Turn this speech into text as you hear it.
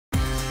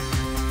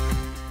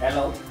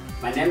Hello,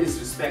 my name is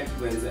Respect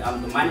Gwenze.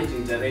 I'm the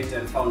Managing Director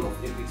and Founder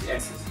of Equity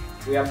Access.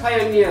 We are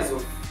pioneers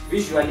of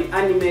visually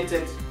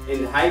animated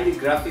and highly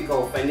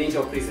graphical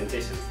financial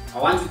presentations. I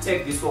want to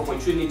take this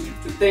opportunity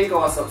to thank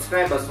our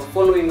subscribers for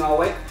following our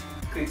work,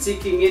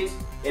 critiquing it,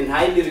 and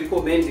highly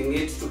recommending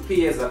it to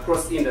peers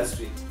across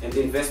industry and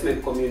the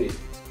investment community.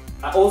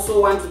 I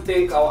also want to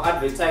thank our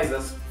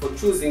advertisers for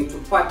choosing to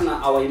partner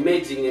our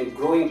emerging and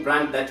growing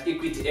brand that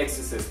Equity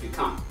Access has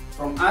become.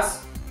 From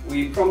us,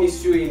 we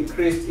promise you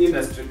increased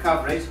industry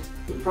coverage,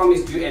 we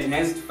promise you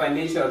enhanced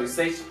financial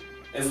research,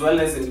 as well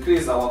as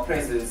increase our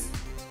presence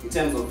in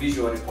terms of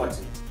visual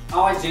reporting.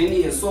 Our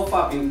journey has so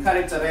far been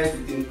characterized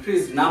with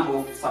increased number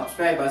of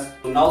subscribers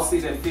who now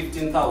sit at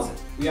 15,000.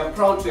 We are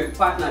proud to have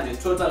partnered a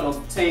total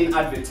of 10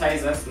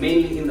 advertisers,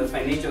 mainly in the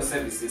financial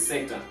services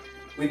sector.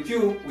 With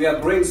you, we are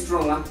growing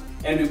stronger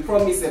and we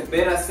promise a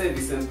better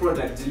service and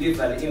product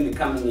delivery in the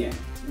coming year.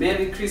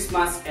 Merry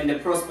Christmas and a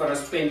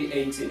prosperous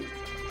 2018.